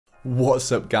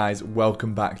What's up guys,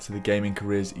 welcome back to the Gaming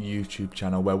Careers YouTube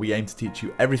channel where we aim to teach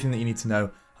you everything that you need to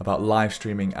know about live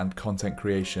streaming and content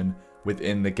creation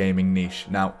within the gaming niche.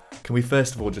 Now, can we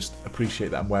first of all just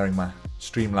appreciate that I'm wearing my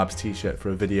Streamlabs t-shirt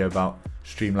for a video about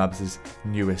Streamlabs'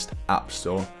 newest app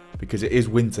store, because it is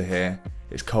winter here,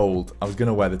 it's cold. I was going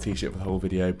to wear the t-shirt for the whole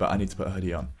video, but I need to put a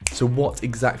hoodie on. So what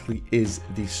exactly is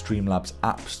the Streamlabs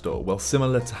app store? Well,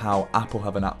 similar to how Apple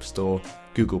have an app store,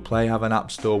 Google Play have an app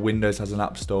store, Windows has an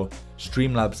app store,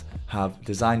 Streamlabs have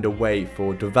designed a way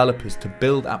for developers to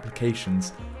build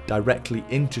applications directly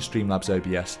into Streamlabs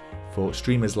OBS for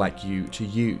streamers like you to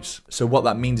use. So what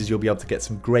that means is you'll be able to get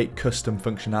some great custom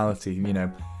functionality, you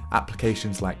know,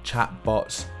 applications like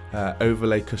chatbots,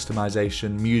 overlay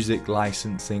customization, music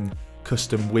licensing,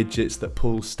 custom widgets that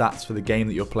pull stats for the game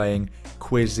that you're playing,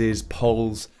 quizzes,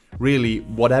 polls. Really,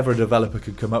 whatever a developer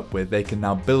could come up with, they can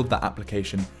now build that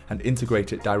application and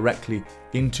integrate it directly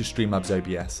into Streamlabs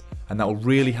OBS, and that will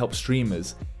really help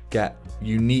streamers get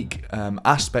unique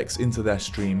aspects into their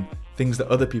stream, things that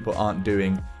other people aren't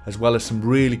doing, as well as some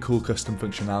really cool custom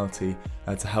functionality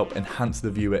to help enhance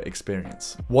the viewer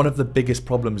experience. One of the biggest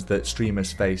problems that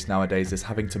streamers face nowadays is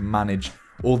having to manage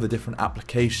all the different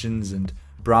applications and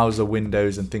browser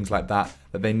windows and things like that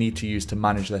they need to use to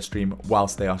manage their stream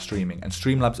whilst they are streaming. And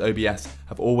Streamlabs OBS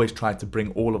have always tried to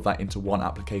bring all of that into one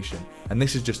application, and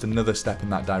this is just another step in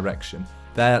that direction.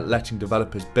 They're letting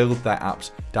developers build their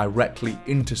apps directly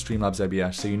into Streamlabs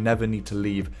OBS, so you never need to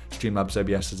leave Streamlabs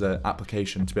OBS as an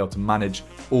application to be able to manage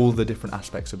all the different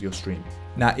aspects of your stream.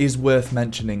 Now, it is worth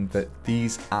mentioning that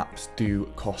these apps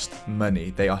do cost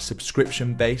money. They are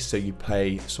subscription based, so you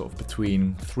pay sort of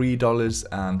between $3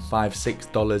 and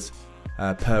 $5–6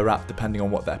 per app, depending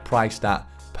on what they're priced at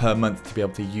per month, to be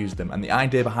able to use them. And the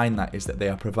idea behind that is that they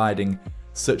are providing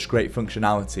such great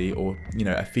functionality, or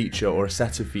a feature or a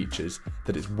set of features,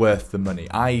 that it's worth the money.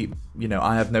 I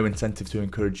have no incentive to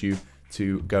encourage you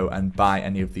to go and buy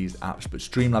any of these apps, but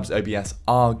Streamlabs OBS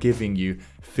are giving you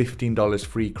 $15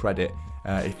 free credit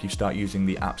if you start using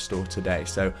the App Store today.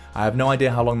 So I have no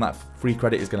idea how long that free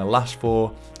credit is going to last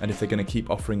for, and if they're going to keep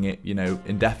offering it,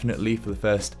 indefinitely for the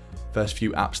first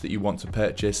few apps that you want to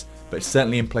purchase, but it's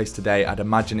certainly in place today. I'd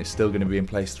imagine it's still going to be in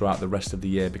place throughout the rest of the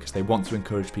year, because they want to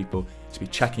encourage people to be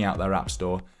checking out their app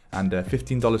store, and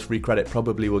 $15 free credit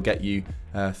probably will get you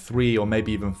 3 or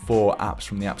maybe even 4 apps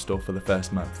from the app store for the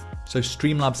first month. So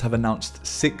Streamlabs have announced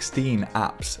 16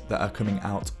 apps that are coming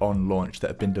out on launch that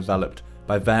have been developed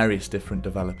by various different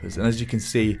developers, and as you can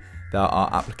see, there are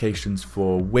applications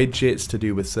for widgets to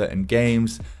do with certain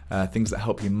games, things that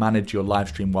help you manage your live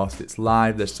stream whilst it's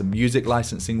live. There's some music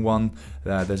licensing one,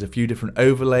 there's a few different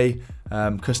overlay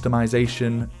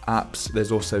customization apps.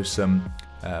 There's also some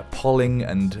polling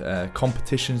and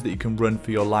competitions that you can run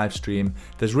for your live stream.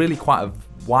 There's really quite a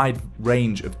wide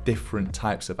range of different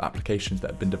types of applications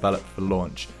that have been developed for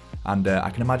launch, and I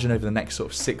can imagine over the next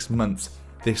sort of 6 months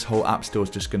this whole app store is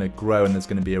just going to grow, and there's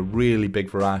going to be a really big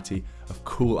variety of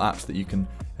cool apps that you can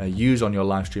use on your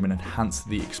live stream and enhance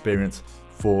the experience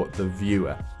for the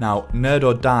viewer. Now,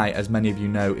 NerdOrDie, as many of you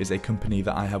know, is a company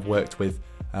that I have worked with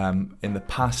in the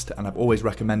past, and I've always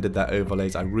recommended their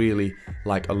overlays. I really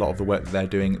like a lot of the work that they're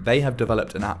doing. They have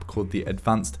developed an app called the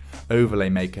Advanced Overlay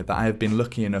Maker that I have been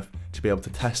lucky enough to be able to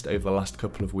test over the last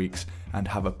couple of weeks and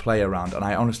have a play around, and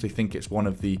I honestly think it's one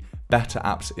of the better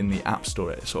apps in the App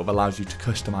Store. It sort of allows you to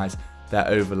customize their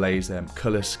overlays,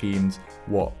 color schemes,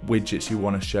 what widgets you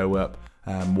want to show up,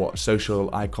 what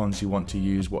social icons you want to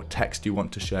use, what text you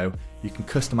want to show. You can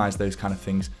customize those kind of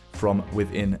things from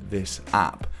within this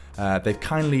app. They've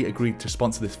kindly agreed to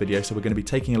sponsor this video, so we're going to be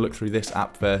taking a look through this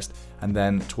app first, and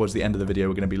then towards the end of the video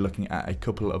we're going to be looking at a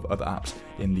couple of other apps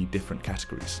in the different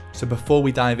categories. So before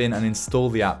we dive in and install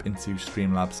the app into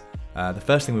Streamlabs, the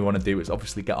first thing we want to do is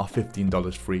obviously get our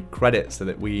 $15 free credit, so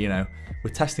that we're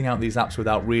testing out these apps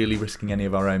without really risking any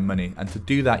of our own money. And to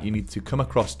do that, you need to come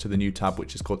across to the new tab,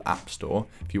 which is called App Store,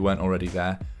 if you weren't already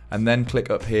there, and then click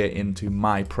up here into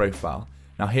My Profile.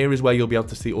 Now here is where you'll be able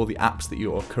to see all the apps that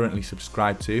you are currently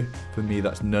subscribed to. For me,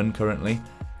 that's none currently.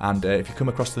 And if you come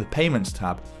across to the Payments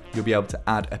tab, you'll be able to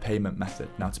add a payment method.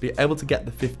 Now, to be able to get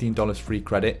the $15 free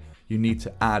credit, you need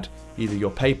to add either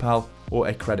your PayPal or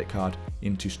a credit card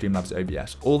into Streamlabs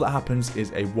OBS. All that happens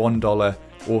is a $1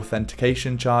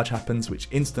 authentication charge happens, which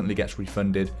instantly gets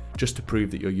refunded just to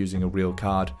prove that you're using a real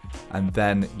card, and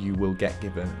then you will get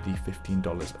given the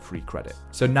 $15 free credit.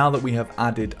 So now that we have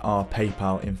added our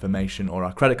PayPal information or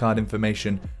our credit card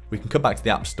information, we can come back to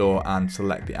the App Store and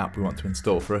select the app we want to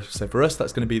install. So for us,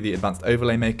 that's going to be the Advanced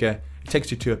Overlay Maker. It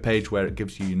takes you to a page where it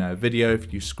gives you, a video, if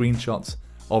you use screenshots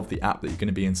of the app that you're going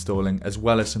to be installing, as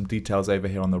well as some details over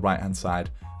here on the right hand side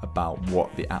about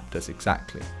what the app does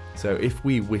exactly. So if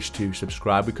we wish to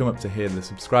subscribe, we come up to here, the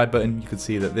subscribe button. You can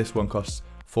see that this one costs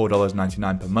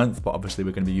 $4.99 per month, but obviously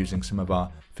we're going to be using some of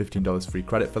our $15 free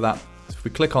credit for that. So if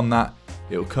we click on that,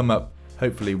 it will come up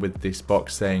hopefully with this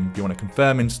box saying, do you want to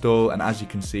confirm install? And as you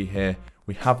can see here,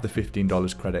 we have the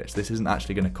 $15 credits. This isn't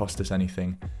actually going to cost us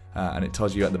anything. And it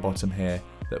tells you at the bottom here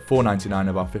that $4.99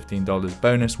 of our $15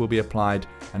 bonus will be applied,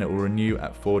 and it will renew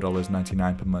at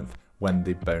 $4.99 per month when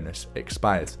the bonus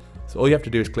expires. So all you have to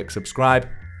do is click subscribe.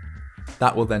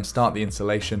 That will then start the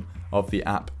installation of the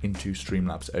app into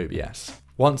Streamlabs OBS.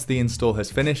 Once the install has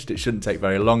finished, it shouldn't take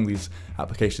very long. These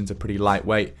applications are pretty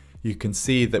lightweight. You can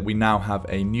see that we now have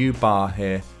a new bar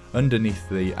here underneath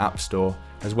the App Store,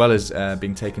 as well as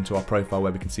being taken to our profile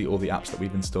where we can see all the apps that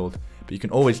we've installed. But you can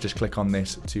always just click on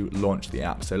this to launch the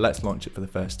app. So let's launch it for the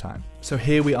first time. So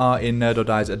here we are in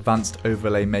NerdOrDie's Advanced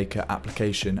Overlay Maker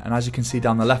application. And as you can see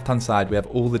down the left-hand side, we have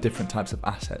all the different types of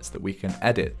assets that we can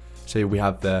edit. So we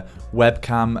have the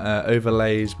webcam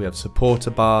overlays, we have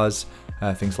supporter bars,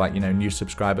 things like, new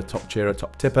subscriber, top cheerer,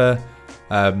 top tipper,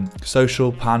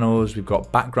 social panels, we've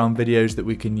got background videos that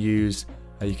we can use.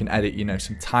 You can edit,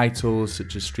 some titles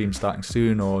such as stream starting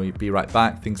soon or be right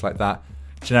back, things like that.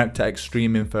 Generic text,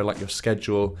 stream info like your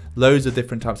schedule, loads of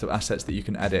different types of assets that you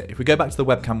can edit. If we go back to the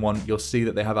webcam one, you'll see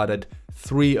that they have added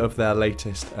 3 of their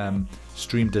latest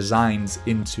stream designs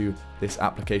into this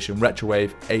application: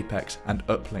 Retrowave, Apex, and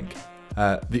Uplink.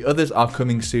 The others are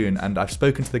coming soon, and I've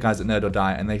spoken to the guys at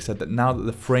NerdOrDie, and they said that now that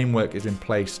the framework is in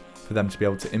place for them to be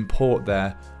able to import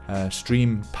their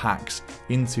stream packs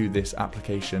into this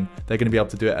application, they're going to be able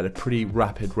to do it at a pretty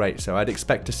rapid rate. So I'd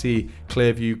expect to see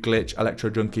Clearview, Glitch, Electro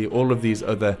Junkie, all of these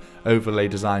other overlay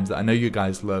designs that I know you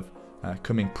guys love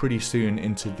coming pretty soon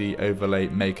into the Overlay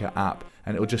Maker app,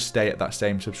 and it'll just stay at that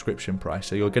same subscription price.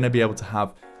 So you're going to be able to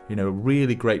have a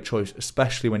really great choice,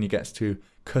 especially when you get to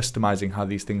customizing how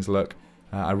these things look.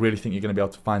 I really think you're going to be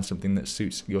able to find something that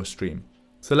suits your stream.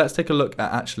 So let's take a look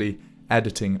at actually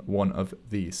editing one of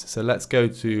these. So let's go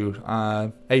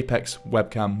to Apex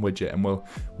webcam widget, and we'll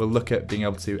look at being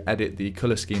able to edit the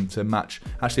color scheme to match.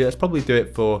 Actually, let's probably do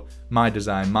it for my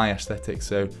design, my aesthetic,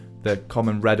 so the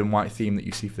common red and white theme that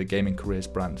you see for the Gaming Careers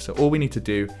brand. So all we need to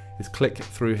do is click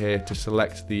through here to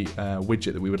select the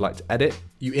widget that we would like to edit.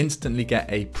 You instantly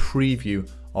get a preview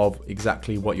of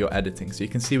exactly what you're editing. So you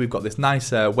can see we've got this nice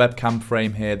webcam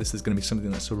frame here. This is going to be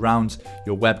something that surrounds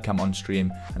your webcam on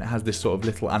stream, and it has this sort of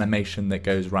little animation that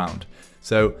goes round.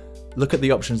 So look at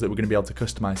the options that we're going to be able to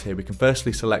customize here. We can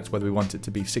firstly select whether we want it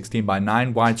to be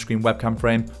 16:9 widescreen webcam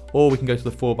frame, or we can go to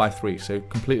the 4:3. So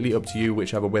completely up to you,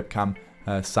 whichever webcam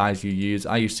size you use.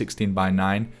 I use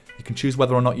 16:9. You can choose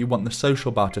whether or not you want the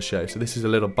social bar to show. So this is a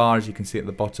little bar, as you can see at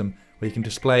the bottom, where you can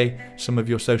display some of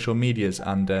your social medias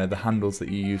and the handles that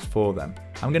you use for them.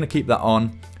 I'm going to keep that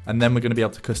on, and then we're going to be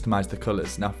able to customize the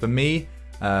colors. Now for me,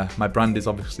 my brand is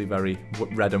obviously very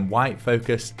red and white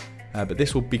focused, but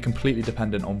this will be completely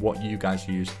dependent on what you guys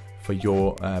use for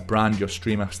your brand, your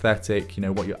stream aesthetic,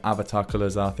 what your avatar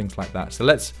colors are, things like that.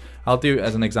 So I'll do,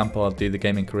 as an example, I'll do the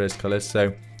Gaming Careers colors.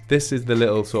 So this is the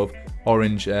little sort of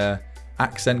orange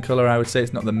accent color, I would say.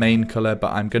 It's not the main color,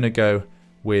 but I'm going to go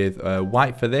with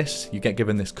white for this. You get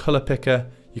given this color picker.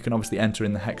 You can obviously enter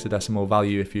in the hexadecimal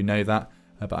value if you know that,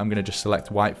 but I'm going to just select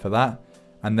white for that.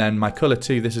 And then my color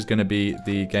 2, this is going to be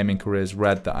the Gaming Careers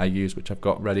red that I use, which I've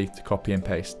got ready to copy and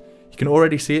paste. You can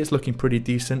already see it's looking pretty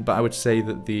decent, but I would say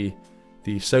that the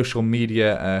social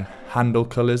media handle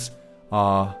colors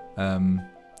are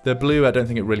the blue. I don't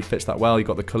think it really fits that well. You've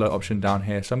got the color option down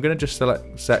here, so I'm going to just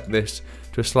set this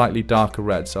to a slightly darker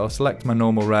red. So I'll select my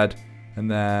normal red, and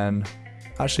then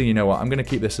actually, you know what, I'm going to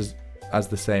keep this as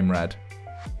the same red,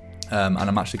 and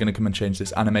I'm actually going to come and change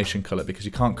this animation color, because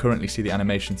you can't currently see the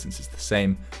animation since it's the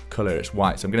same color, it's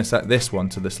white. So I'm going to set this one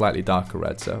to the slightly darker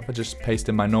red. So if I just paste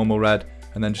in my normal red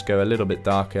and then just go a little bit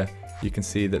darker, you can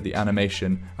see that the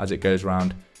animation as it goes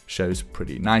around shows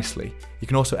pretty nicely. You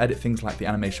can also edit things like the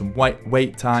animation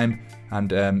wait time,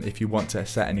 and if you want to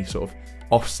set any sort of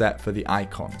offset for the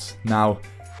icons. Now,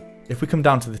 if we come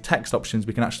down to the text options,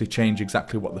 we can actually change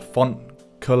exactly what the font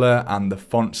color and the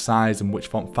font size and which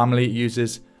font family it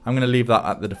uses. I'm going to leave that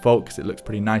at the default because it looks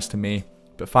pretty nice to me.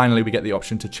 But finally, we get the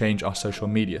option to change our social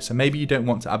media. So maybe you don't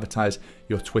want to advertise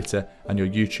your Twitter and your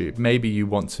YouTube. Maybe you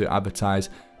want to advertise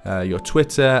your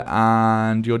Twitter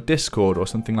and your Discord or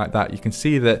something like that. You can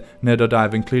see that NerdOrDie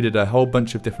have included a whole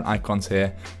bunch of different icons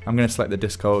here. I'm going to select the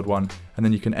Discord one, and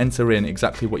then you can enter in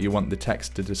exactly what you want the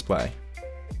text to display.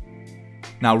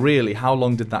 Now really, how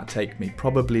long did that take me?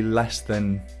 Probably less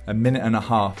than a minute and a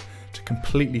half to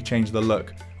completely change the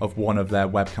look of one of their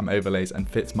webcam overlays and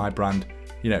fits my brand,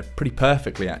 you know, pretty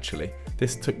perfectly actually.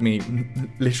 This took me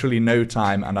literally no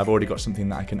time, and I've already got something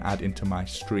that I can add into my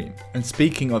stream. And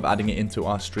speaking of adding it into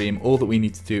our stream, all that we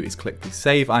need to do is click the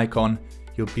save icon.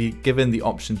 You'll be given the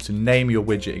option to name your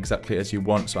widget exactly as you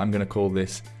want. So I'm going to call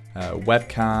this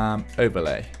webcam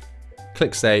overlay.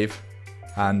 Click save,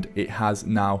 and it has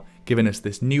now given us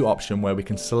this new option where we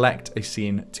can select a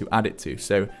scene to add it to.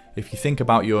 So if you think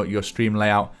about your stream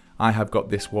layout, I have got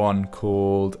this one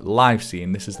called live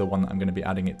scene. This is the one that I'm going to be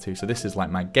adding it to. So this is like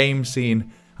my game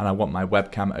scene, and I want my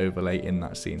webcam overlay in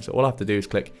that scene. So all I have to do is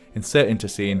click insert into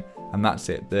scene, and that's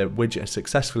it. The widget has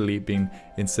successfully been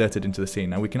inserted into the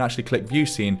scene. Now we can actually click view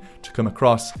scene to come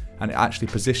across and actually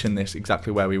position this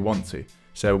exactly where we want to.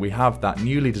 So we have that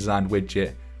newly designed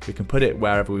widget. We can put it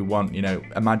wherever we want. You know,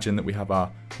 imagine that we have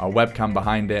our webcam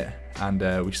behind it,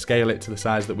 and we scale it to the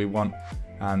size that we want.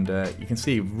 And you can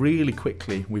see really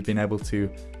quickly we've been able to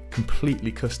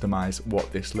completely customize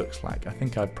what this looks like. I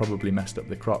think I've probably messed up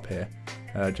the crop here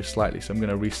just slightly, so I'm going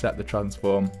to reset the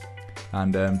transform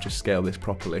and just scale this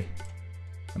properly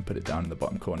and put it down in the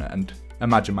bottom corner. And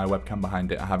imagine my webcam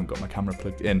behind it. I haven't got my camera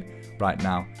plugged in right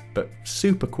now, but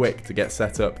super quick to get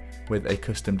set up with a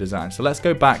custom design. So let's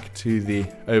go back to the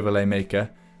overlay maker,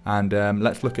 and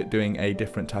let's look at doing a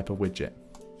different type of widget.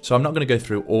 So I'm not going to go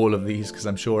through all of these because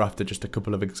I'm sure after just a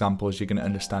couple of examples you're going to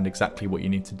understand exactly what you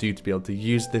need to do to be able to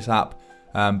use this app.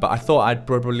 But I thought I'd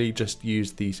probably just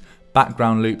use these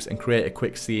background loops and create a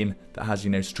quick scene that has, you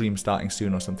know, stream starting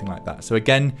soon or something like that. So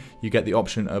again, you get the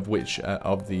option of which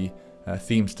of the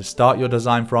themes to start your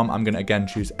design from. I'm going to again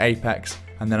choose Apex,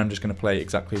 and then I'm just going to play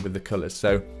exactly with the colors.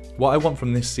 So what I want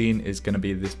from this scene is going to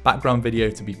be this background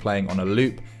video to be playing on a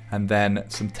loop, and then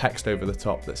some text over the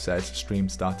top that says stream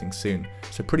starting soon.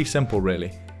 So pretty simple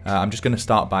really. I'm just going to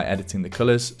start by editing the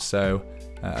colors. So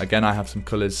again, I have some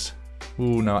colors.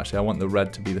 Ooh, no, actually I want the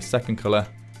red to be the second color.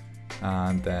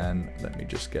 And then let me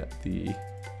just get the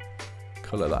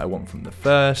color that I want from the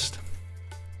first.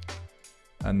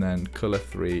 And then color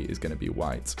 3 is going to be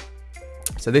white.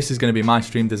 So this is going to be my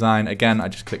stream design. Again, I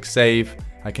just click save.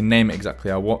 I can name it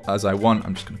exactly as I want.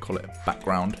 I'm just going to call it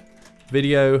background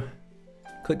video.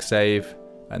 Click save,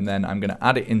 and then I'm going to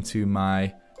add it into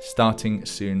my starting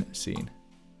soon scene.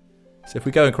 So if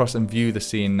we go across and view the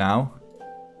scene now,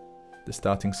 the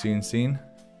starting soon scene,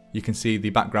 you can see the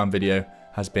background video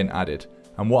has been added.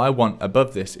 And what I want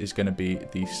above this is going to be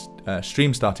the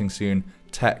stream starting soon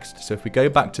text. So if we go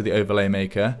back to the overlay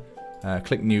maker,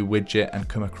 click new widget and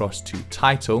come across to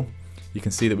title, you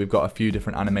can see that we've got a few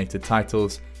different animated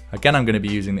titles. Again, I'm going to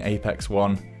be using the Apex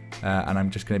one. And I'm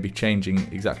just going to be changing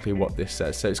exactly what this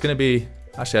says. So it's going to be,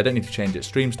 actually I don't need to change it.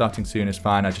 Stream starting soon is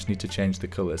fine. I just need to change the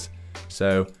colors.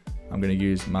 So I'm going to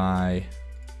use my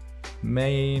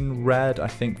main red, I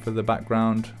think, for the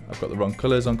background. I've got the wrong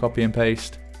colors on copy and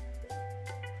paste.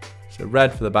 So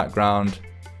red for the background.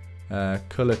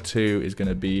 Color 2 is going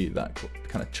to be that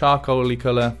kind of charcoaly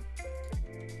color,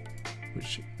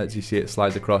 which, as you see, it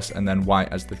slides across, and then white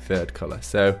as the third color.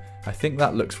 So I think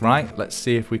that looks right. Let's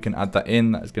see if we can add that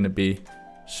in. That is going to be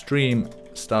stream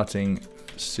starting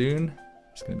soon.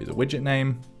 It's going to be the widget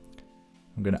name.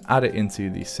 I'm going to add it into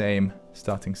the same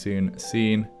starting soon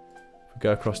scene. If we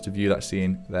go across to view that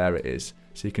scene, there it is.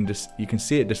 So you can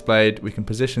see it displayed. We can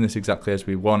position this exactly as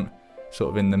we want,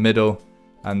 sort of in the middle,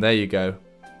 and there you go.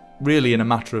 Really, in a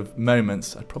matter of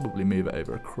moments, I'd probably move it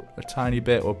over a tiny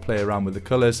bit or play around with the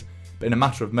colors. But in a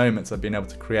matter of moments, I've been able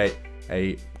to create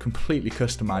a completely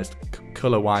customized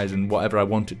color-wise and whatever I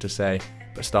want it to say,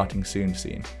 but starting soon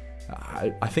scene.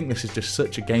 I think this is just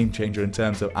such a game changer in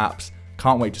terms of apps.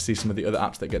 Can't wait to see some of the other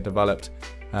apps that get developed.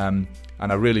 And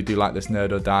I really do like this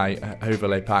NerdOrDie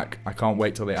overlay pack. I can't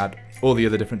wait till they add all the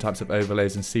other different types of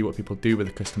overlays and see what people do with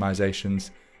the customizations.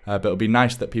 But it'll be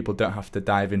nice that people don't have to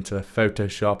dive into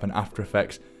Photoshop and After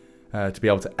Effects to be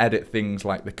able to edit things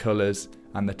like the colors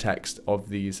and the text of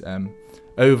these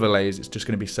overlays. It's just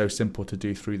going to be so simple to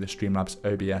do through the Streamlabs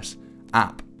OBS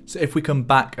app. So if we come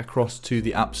back across to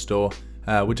the App Store,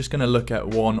 we're just going to look at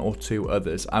one or two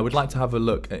others. I would like to have a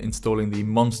look at installing the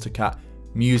Monstercat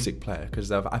music player,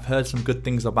 because I've heard some good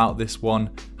things about this one.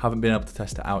 Haven't been able to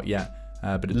test it out yet,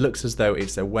 but it looks as though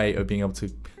it's a way of being able to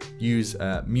use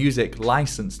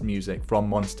licensed music from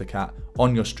Monstercat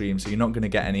on your stream, so you're not going to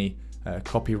get any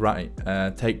copyright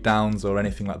takedowns or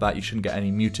anything like that. You shouldn't get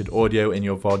any muted audio in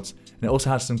your VODs. And it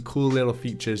also has some cool little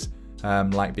features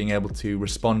like being able to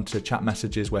respond to chat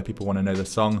messages where people want to know the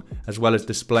song, as well as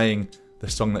displaying the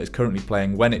song that is currently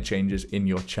playing when it changes in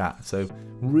your chat. So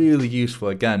really useful,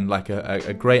 again, like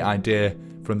a great idea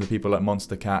from the people at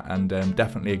Monstercat, and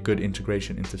definitely a good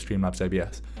integration into Streamlabs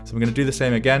OBS. So I'm going to do the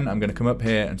same again. I'm going to come up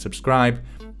here and subscribe,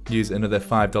 use another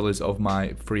 $5 of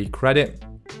my free credit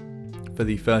for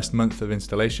the first month of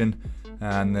installation,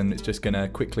 and then it's just going to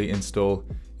quickly install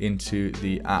into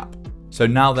the app. So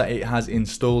now that it has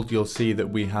installed, you'll see that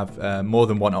we have more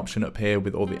than one option up here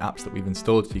with all the apps that we've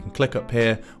installed. So you can click up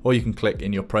here, or you can click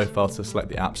in your profile to select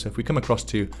the app. So if we come across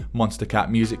to Monstercat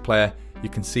Music Player, you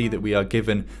can see that we are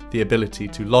given the ability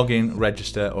to log in,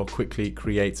 register, or quickly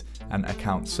create an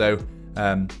account. So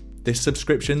this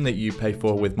subscription that you pay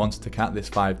for with Monstercat, this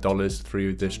 $5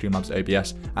 through the Streamlabs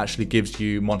OBS, actually gives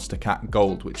you Monstercat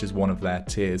Gold, which is one of their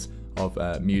tiers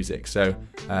of music. So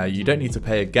you don't need to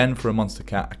pay again for a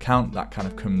Monstercat account. That kind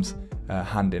of comes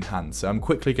hand in hand. So I'm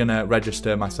quickly going to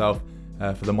register myself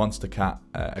for the Monstercat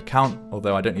account,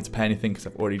 although I don't need to pay anything because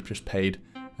I've already just paid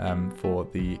for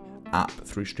the app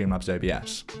through Streamlabs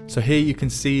OBS. So here you can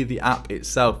see the app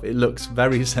itself. It looks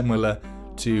very similar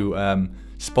to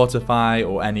Spotify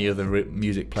or any other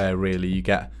music player really. You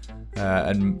get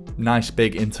a nice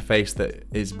big interface that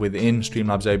is within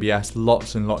Streamlabs OBS,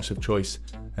 lots and lots of choice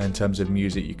in terms of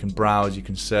music. You can browse, you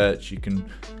can search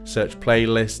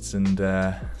playlists and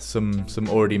some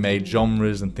already made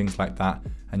genres and things like that,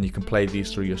 and you can play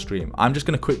these through your stream. I'm just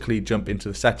going to quickly jump into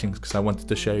the settings because I wanted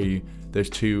to show you those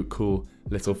two cool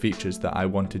little features that I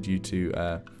wanted you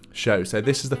to show. So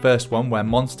this is the first one, where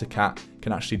Monstercat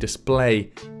can actually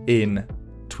display in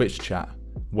Twitch chat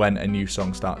when a new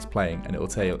song starts playing, and it will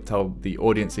tell the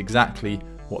audience exactly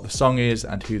what the song is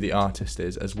and who the artist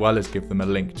is, as well as give them a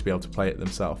link to be able to play it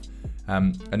themselves.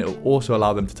 And it will also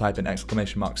allow them to type in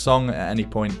 !song at any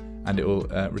point, and it will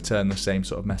return the same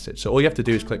sort of message. So all you have to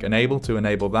do is click enable to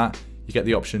enable that. You get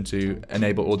the option to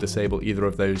enable or disable either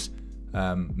of those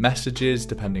messages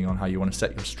depending on how you want to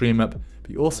set your stream up,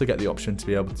 but you also get the option to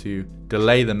be able to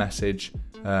delay the message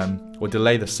or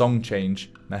delay the song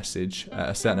change message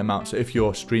a certain amount. So if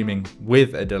you're streaming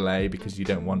with a delay because you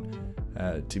don't want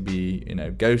to be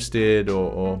ghosted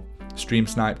or stream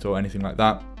sniped or anything like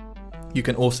that, you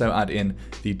can also add in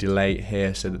the delay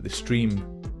here so that the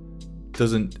stream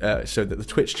doesn't so that the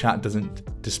Twitch chat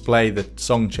doesn't display the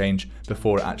song change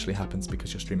before it actually happens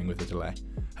because you're streaming with a delay.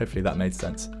 Hopefully that made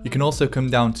sense. You can also come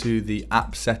down to the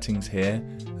app settings here,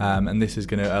 and this is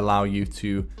going to allow you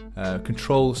to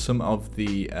control some of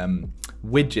the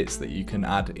widgets that you can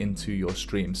add into your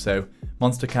stream. So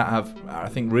Monstercat have, I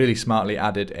think, really smartly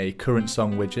added a current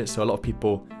song widget, so a lot of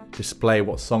people display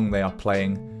what song they are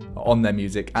playing on their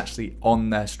music actually on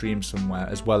their stream somewhere,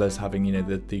 as well as having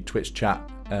the Twitch chat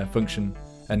function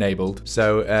enabled.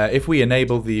 So if we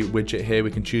enable the widget here,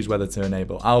 we can choose whether to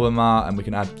enable album art, and we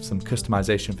can add some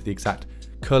customization for the exact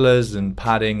colors and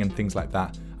padding and things like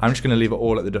that. I'm just going to leave it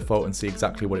all at the default and see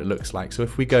exactly what it looks like. So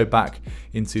if we go back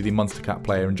into the Monstercat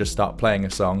player and just start playing a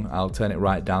song, I'll turn it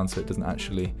right down so it doesn't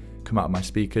actually come out of my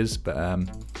speakers, but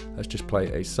let's just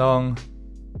play a song.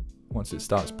 Once it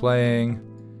starts playing,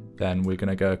 then we're going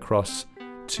to go across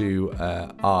to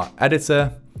our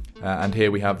editor, and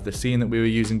here we have the scene that we were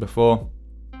using before.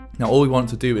 Now all we want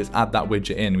to do is add that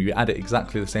widget in. We add it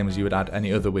exactly the same as you would add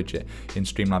any other widget in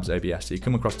Streamlabs OBS. So you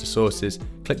come across to sources,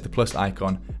 click the plus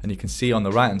icon, and you can see on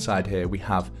the right hand side here we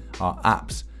have our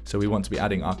apps. So we want to be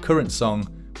adding our current song,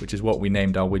 which is what we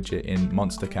named our widget in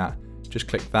Monstercat. Just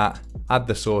click that, add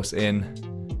the source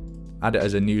in, add it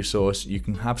as a new source. You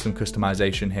can have some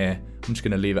customization here. I'm just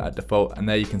going to leave it at default, and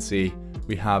there you can see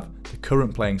we have the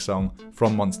current playing song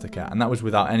from Monstercat, and that was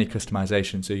without any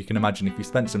customization. So you can imagine if you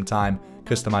spent some time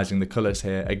customizing the colors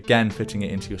here, again fitting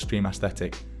it into your stream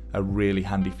aesthetic, a really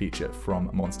handy feature from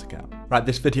Monstercat. Right,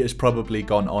 this video has probably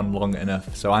gone on long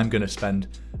enough, so I'm going to spend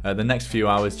the next few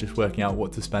hours just working out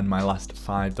what to spend my last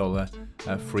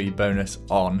 $5 free bonus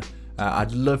on.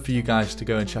 I'd love for you guys to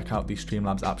go and check out the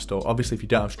Streamlabs App Store. Obviously, if you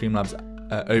don't have Streamlabs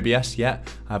OBS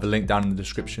yet, I have a link down in the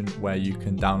description where you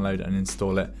can download and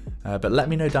install it. But let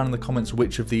me know down in the comments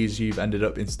which of these you've ended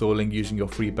up installing using your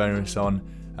free bonus on.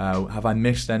 Have I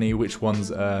missed any? Which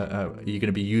ones are you going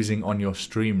to be using on your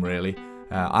stream, really?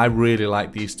 I really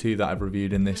like these two that I've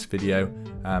reviewed in this video,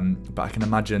 but I can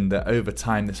imagine that over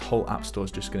time this whole app store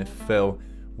is just going to fill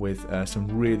with some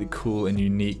really cool and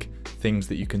unique things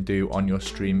that you can do on your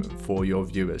stream for your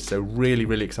viewers. So really,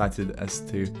 really excited as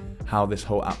to how this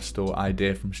whole app store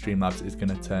idea from Streamlabs is going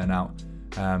to turn out.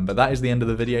 But that is the end of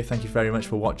the video. Thank you very much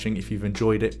for watching. If you've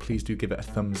enjoyed it, please do give it a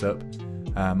thumbs up.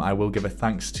 I will give a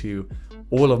thanks to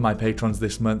all of my patrons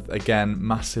this month, again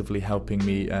massively helping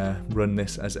me run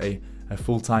this as a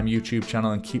full-time YouTube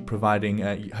channel and keep providing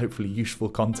hopefully useful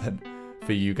content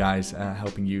for you guys,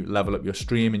 helping you level up your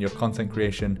stream and your content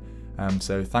creation.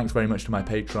 So thanks very much to my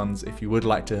patrons. If you would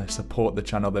like to support the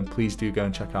channel, then please do go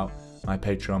and check out my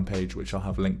Patreon page, which I'll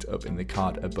have linked up in the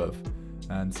card above.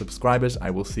 And subscribers, I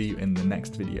will see you in the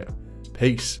next video.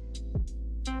 Peace.